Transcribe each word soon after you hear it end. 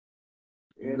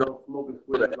And no smoking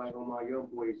squares like on my young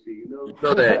boy shit, you know? You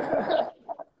know that.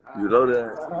 You know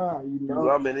that. You know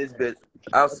I'm in this bitch.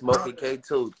 I'm smoking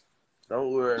K2.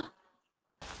 Don't worry.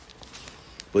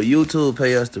 But YouTube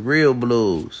pay us the real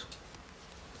blues.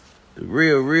 The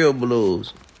real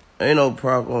blues. Ain't no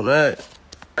problem on that.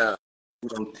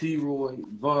 On T-Roy,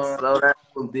 Vaughn,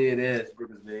 some dead ass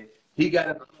niggas, man. He got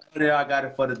it for there, I got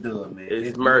it for the dub, man.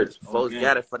 It's merch. Folks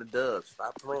got it for the dubs.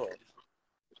 Stop playing.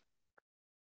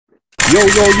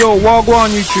 Yo, walk on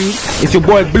YouTube. It's your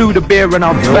boy Blue the Bear and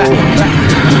I'm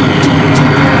back.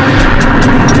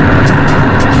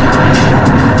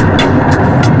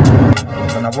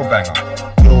 Another banger.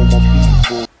 Yo, my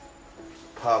people.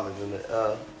 Pollen in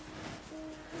the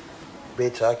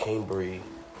bitch, I can't breathe.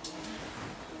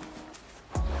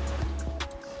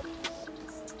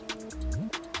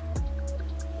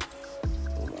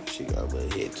 She got a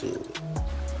little head to it.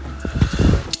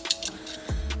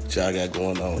 What y'all got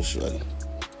going on, shorty?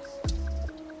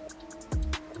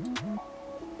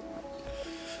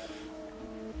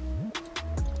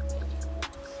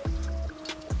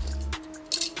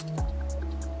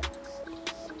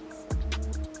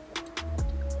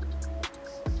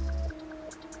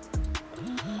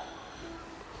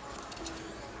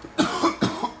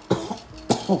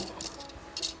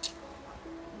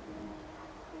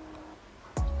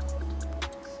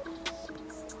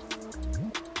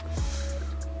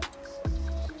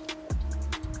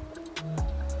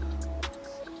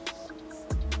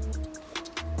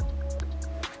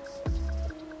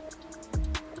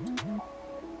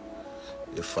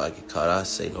 If I get caught, I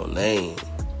say no name.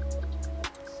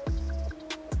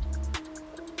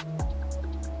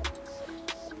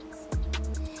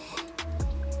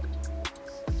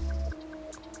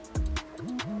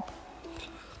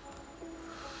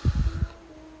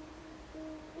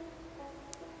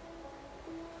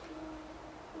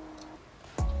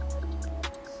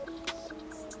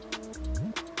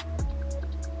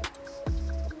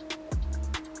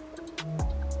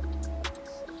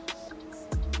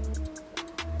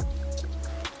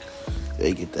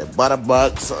 They get that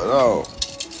BUTTA. Oh.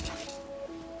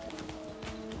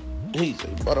 He say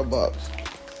BUTTA.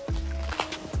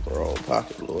 Wrong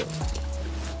pocket, Lord.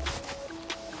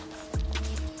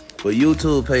 But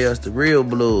YouTube pay us the real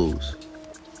blues.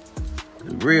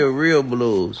 The real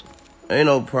blues. Ain't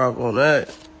no problem on that.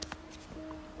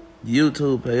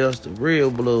 YouTube pay us the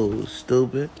real blues,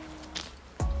 stupid.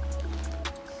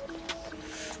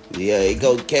 Yeah, it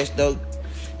go catch though.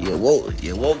 You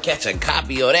won't catch a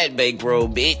copy of that bankroll,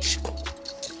 bitch.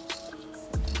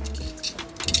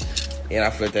 And I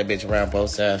flip that bitch around both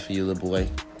sides for you, little boy.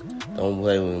 Don't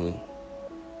play with me.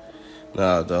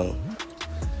 No, don't.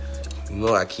 You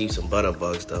know I keep some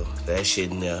BUTTA though. That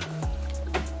shit in there.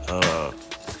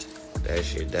 That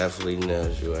shit definitely in there,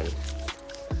 right?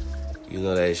 You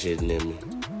know that shit in me.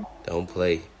 Don't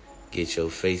play. Get your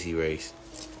face erased.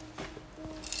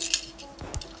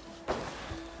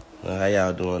 How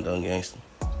y'all doing, though, gangster?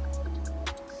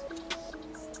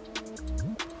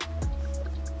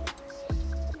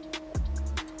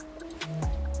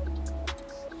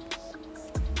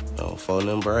 Don't phone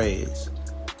them braids.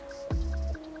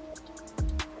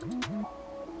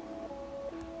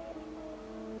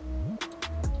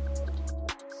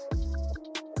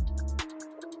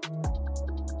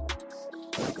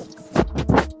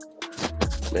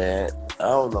 Man, I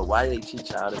don't know why they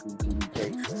teach y'all to be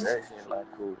BDK. So that shit not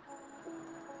cool.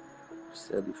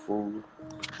 Silly fool.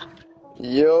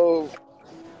 Yo,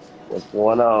 What's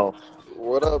going on?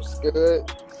 what up, Scud?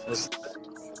 What's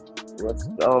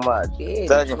on my daddy?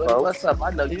 Second, folks. What's up?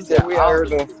 I know He you said got we all out here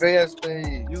the doing fast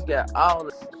things. you got all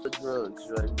the drugs,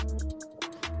 right?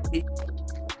 He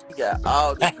got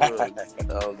all the drugs.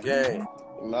 Okay.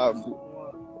 No,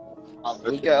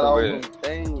 we got all them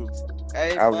things.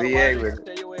 Hey, VA with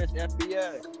say your ass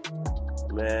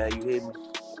FBA. Man, you hear me?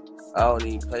 I don't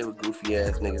even play with goofy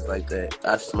ass niggas like that.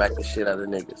 I smack the shit out of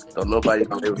niggas. Don't nobody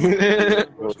play with me.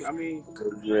 I mean,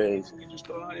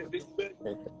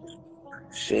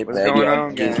 shit, what's man. going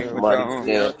on, Get gang? What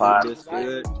money, y'all stand pop.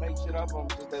 Make shit up on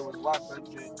since they was locked up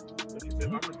shit. But you said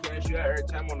I'm gonna cash you out every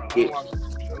time on the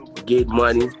unlock. Get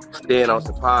money, stand on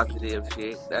some positive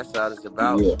shit. That's all it's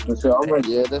about. Yeah, for sure. I'm ready.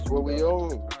 Yeah, that's what we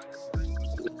own.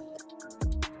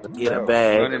 Get a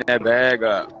bag. Running that bag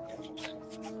up.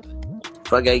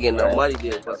 Fuck ain't getting no money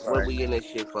there, but what we in this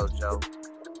shit for, Joe?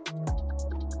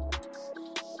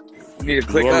 You need to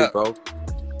click You hear me, up. bro?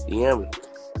 You hear me?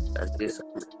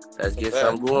 Let's get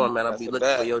something going, man. I'll be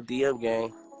looking for your DM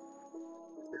game.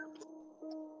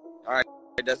 Alright,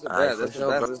 that's the All right, best. That's for the sure,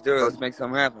 best. bro. Let's do it. Let's make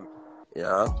something happen.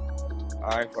 Yeah,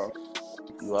 Alright, folks.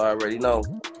 you already know.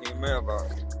 Email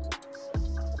about it.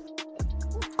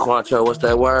 Quancho, what's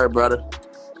that word, brother?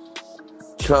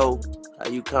 Cho, how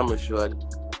you coming, shorty?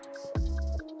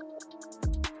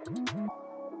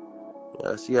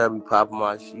 Yeah, see how me popping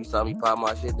my shit. You saw me pop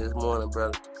my shit this morning,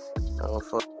 brother. I don't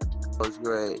fuck first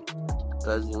grade.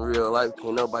 Cause in real life,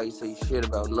 can't nobody say shit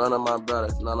about none of my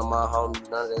brothers, none of my homies,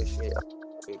 none of that shit.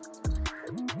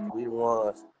 We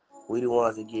the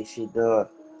ones that get shit done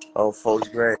on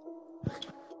first grade.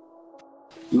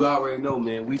 You already know,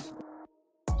 man. We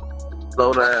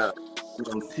Slow down.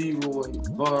 on T-Roy,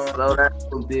 Vaughn, Slow down.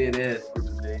 some dead ass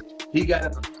niggas, man. He got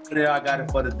it for there, I got it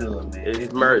for the dub, man.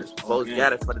 It's merch. Folks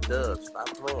got it for the dubs. Stop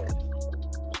playing.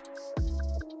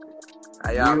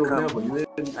 How y'all coming?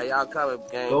 How y'all coming,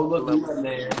 gang? Go look at my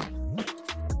man.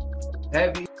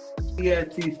 Heavy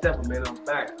EST stepping, man. I'm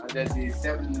back. I just did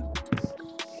 7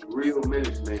 real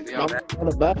minutes, man. They all on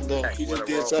the back though. He just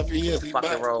did something. He is fucking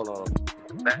back. roll on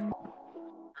him.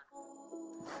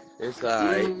 It's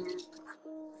alright.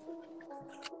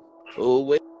 Oh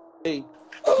wait. You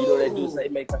know that dude say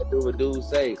make her do what dude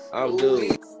say. I'm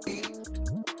dude.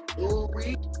 Don't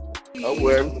worry. I'm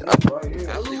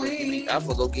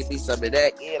gonna go get me some of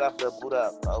that and I'm gonna boot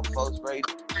up. Oh, folks, great.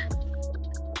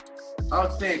 I'm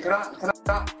saying,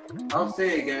 I'm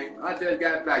saying, gang, I just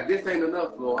got back. This ain't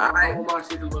enough, bro. I want my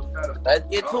shit to look better. Let's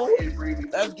get to it.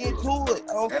 Let's get to it.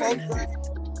 Oh, folks, great.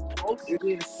 Folks, you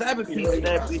did a 7-piece of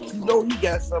that bitch. You know he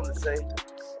got something to say.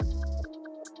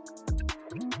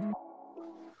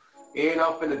 And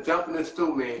I'm finna jump in the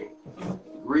stew, man.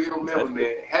 Real member,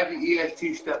 man. Heavy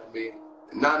EST step, man.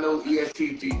 Not no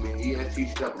ESTG, man. EST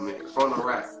step, man. Front of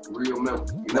rap. Real member.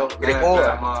 You know,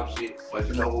 bad mob shit, but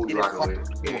you know who we rockin' with.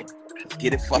 Yeah.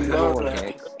 Get it fucking on,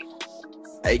 man.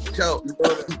 Hey, Cho.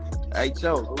 Hey,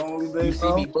 Cho. You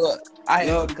see me, but I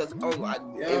have because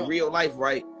in real life,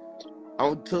 right?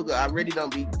 I really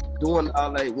don't be doing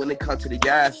all that when it comes to the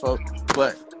guys, folks.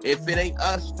 But if it ain't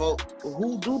us, folks,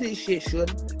 who do this shit,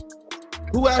 shorty?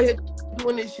 Who out here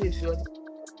doing this shit, shorty?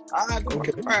 I go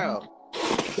proud.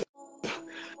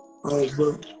 Oh,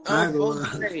 bro. I ain't gonna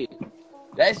lie.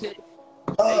 That shit.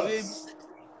 I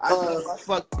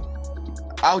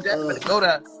was just gonna go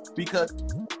there because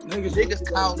niggas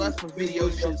call us for video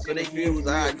shoots so they can use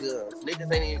our guns.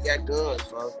 Niggas ain't even got guns,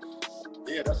 folks.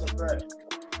 Yeah, that's a fact.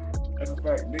 That's a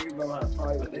fact. Niggas don't have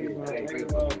fire.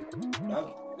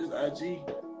 It's IG.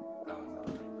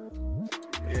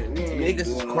 Niggas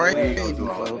is crazy,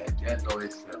 folks. That's all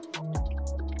it's stuff.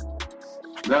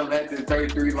 Nothing less than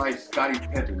 33 like Scotty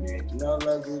Pippen, man. Nothing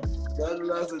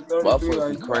less than 33 motherfuckers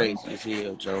be crazy as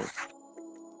hell, Joe.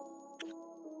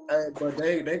 Hey, but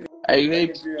they can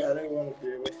figure out they want to be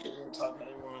able to talk.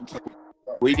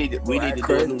 We need to do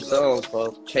a new song,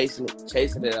 folks. Chasing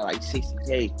it at like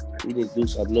 60K. We need to do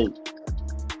something new.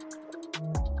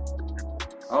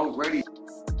 I'm ready,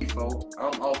 folks.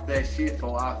 I'm off that shit,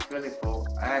 folks. I feel it,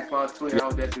 folks. I asked my twin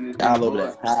out that's in this. Y'all over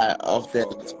there high off that.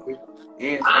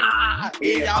 And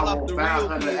y'all off the real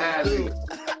too.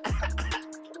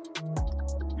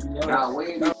 Nah, we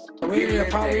ain't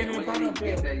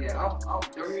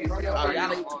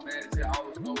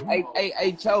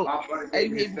Hey, Cho. Hey,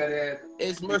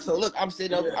 it's Mercer. Look, I'm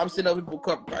sitting up with I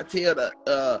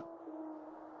tell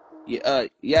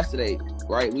yesterday,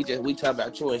 right? We talking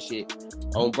about you and shit.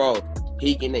 On bro,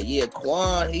 he getting that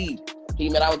QUAN. He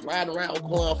man, I was riding around with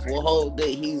QUAN for a whole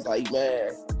day. He's like,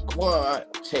 man, QUAN.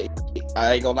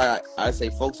 I ain't gonna lie. I say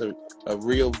folks are a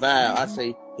real vibe. I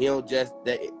say he don't just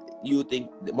that. You would think,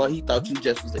 well, he thought you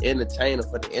just was an entertainer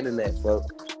for the internet, folks.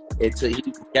 Until he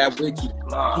got with you,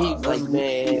 he's like,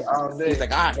 man, he's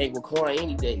like, I hang with QUAN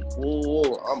any day.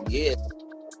 Whoa, yeah.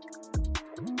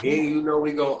 And you know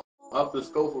we gonna up the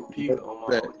scope for people on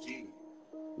my OG. You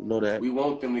know that. We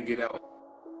want them to get out.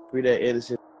 Free that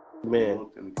innocent man. We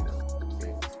want them to get out.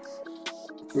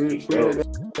 Free that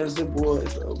innocent boy.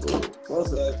 What's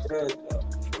that?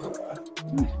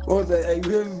 What's that? Hey, you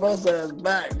hear me? Bust ass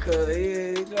back, cuz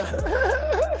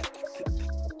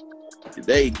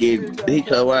he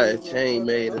come out and chain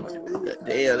made him.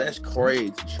 Damn, that's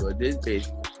crazy, sure. This bitch.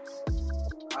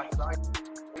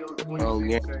 Oh,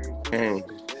 yeah. I'm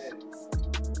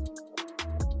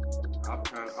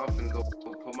finna go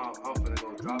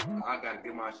drop. I gotta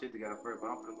get my shit together first.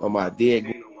 On my dead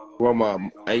grandma.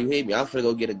 Hey, you hear me? I'm finna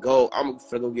go get a gold. I'm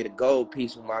finna go get a gold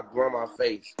piece with my grandma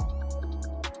face.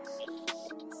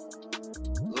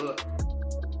 Look,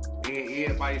 and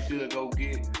everybody should go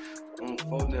get on the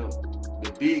phone now.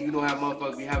 The big, you know how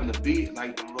motherfuckers be having the big,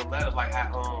 like the little letters, like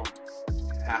how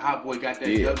Hot Boy got that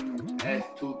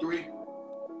WS23.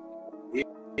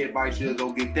 Everybody should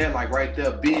go get that, like right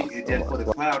there, big, and just put a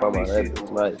cloud on their shit.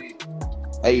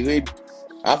 Hey,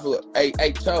 I feel.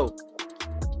 Hey, Cho.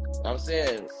 I'm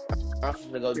saying, I'm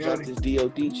finna go drop this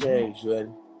DOD change, ready?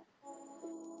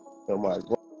 Oh my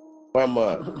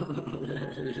grandma.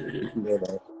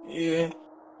 Yeah.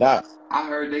 Nah. I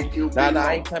heard they killed Nah, Big I Mo.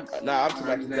 ain't talking. Nah, I'm talking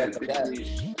about the duck of that.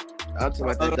 I'm talking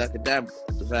about that duck of that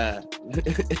vibe.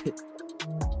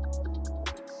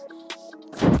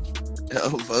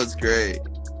 Oh, folks, great.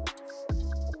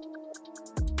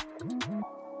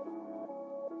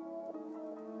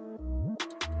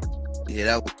 Yeah,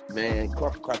 that was, man.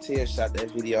 Corporate Cartel shot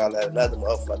that video out at another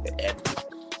motherfucker epic.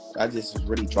 I just was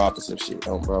really dropping some shit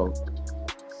on, bro.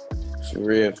 For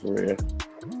real, for real.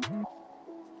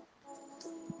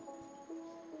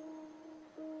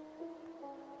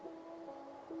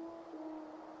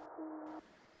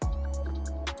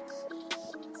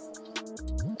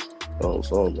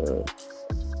 Phone, man.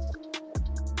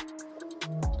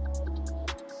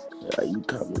 Yeah, you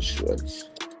coming, shorties.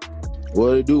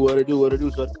 What it do,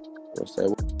 son? What's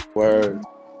that word?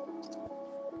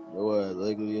 Your ass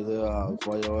ugly as hell.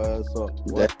 Fire your ass up.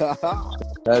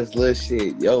 That's little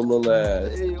shit. Yo, little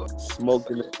ass. Hey, Smoke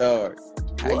in the dark.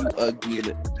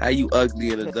 How you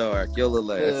ugly in the dark? Yo,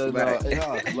 little ass. hell no. Hey,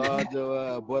 I'll slide your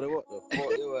ass, buddy. What the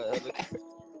fuck your ass?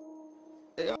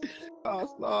 Hey, I'll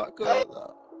slide, cuz.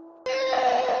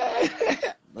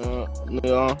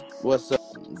 What's up?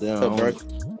 Damn, bro?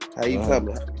 How you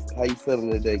coming? How you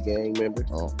feeling today, gang member?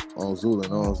 On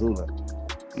Zula.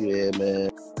 Yeah, man.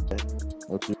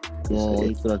 What you on?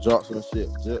 You finna drop some shit?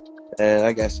 And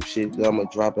I got some shit that I'm gonna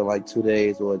drop in like 2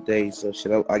 days or a day. So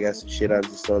shit, I got some shit I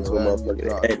just done to a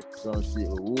motherfucker. Some shit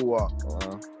with woo-wop,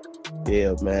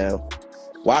 Yeah, man.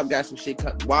 Wop got some shit.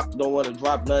 Wop don't want to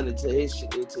drop none until he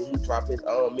drop his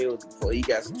own music. Before he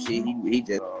got some shit, he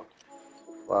just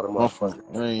I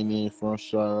ain't even from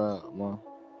Charlotte, man.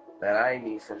 Man, I ain't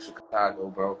even from Chicago,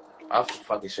 bro. I'm from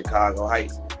fucking Chicago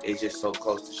Heights. It's just so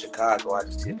close to Chicago. I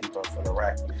just tell people I'm from the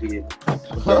rack. You feel me?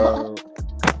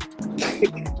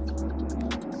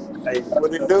 Hey,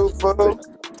 What it do, fool?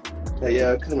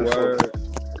 Hey, come here.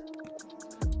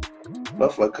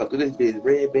 Motherfucker come through this bitch.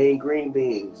 Red bean, green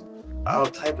beans. All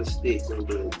type of sticks and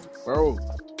beans. Bro,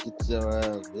 get your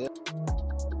ass, yeah.